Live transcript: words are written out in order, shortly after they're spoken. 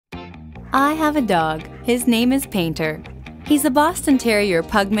I have a dog. His name is Painter. He's a Boston Terrier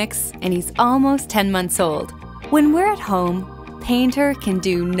pug mix, and he's almost 10 months old. When we're at home, Painter can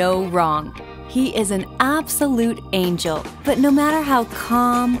do no wrong. He is an absolute angel, but no matter how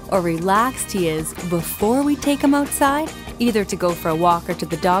calm or relaxed he is before we take him outside, either to go for a walk or to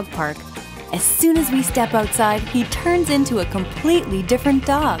the dog park, as soon as we step outside, he turns into a completely different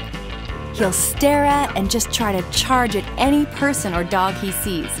dog. He'll stare at and just try to charge at any person or dog he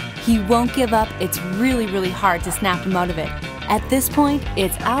sees. He won't give up. It's really hard to snap him out of it. At this point,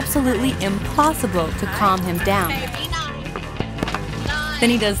 it's absolutely impossible to calm him down. Then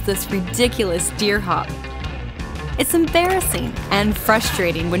he does this ridiculous deer hop. It's embarrassing and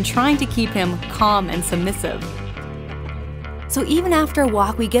frustrating when trying to keep him calm and submissive. So even after a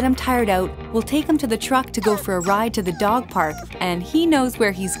walk we get him tired out, we'll take him to the truck to go for a ride to the dog park, and he knows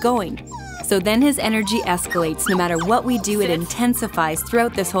where he's going. So then his energy escalates. No matter what we do, it intensifies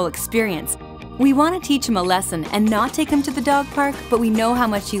throughout this whole experience. We want to teach him a lesson and not take him to the dog park, but we know how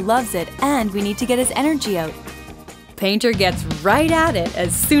much he loves it and we need to get his energy out. Painter gets right at it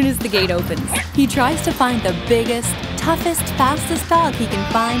as soon as the gate opens. He tries to find the biggest, toughest, fastest dog he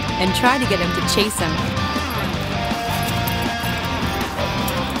can find and try to get him to chase him.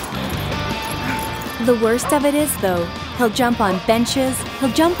 The worst of it is, though, he'll jump on benches,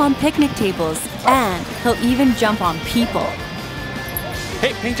 he'll jump on picnic tables, and he'll even jump on people.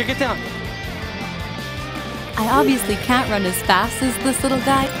 Hey, Painter, get down! I obviously can't run as fast as this little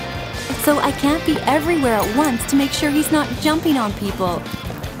guy, so I can't be everywhere at once to make sure he's not jumping on people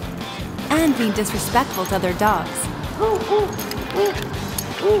and being disrespectful to other dogs.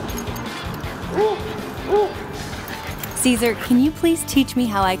 Caesar, can you please teach me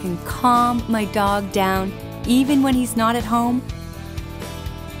how I can calm my dog down even when he's not at home?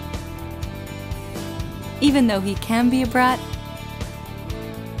 Even though he can be a brat?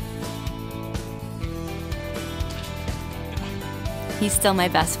 He's still my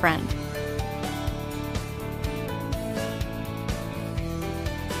best friend.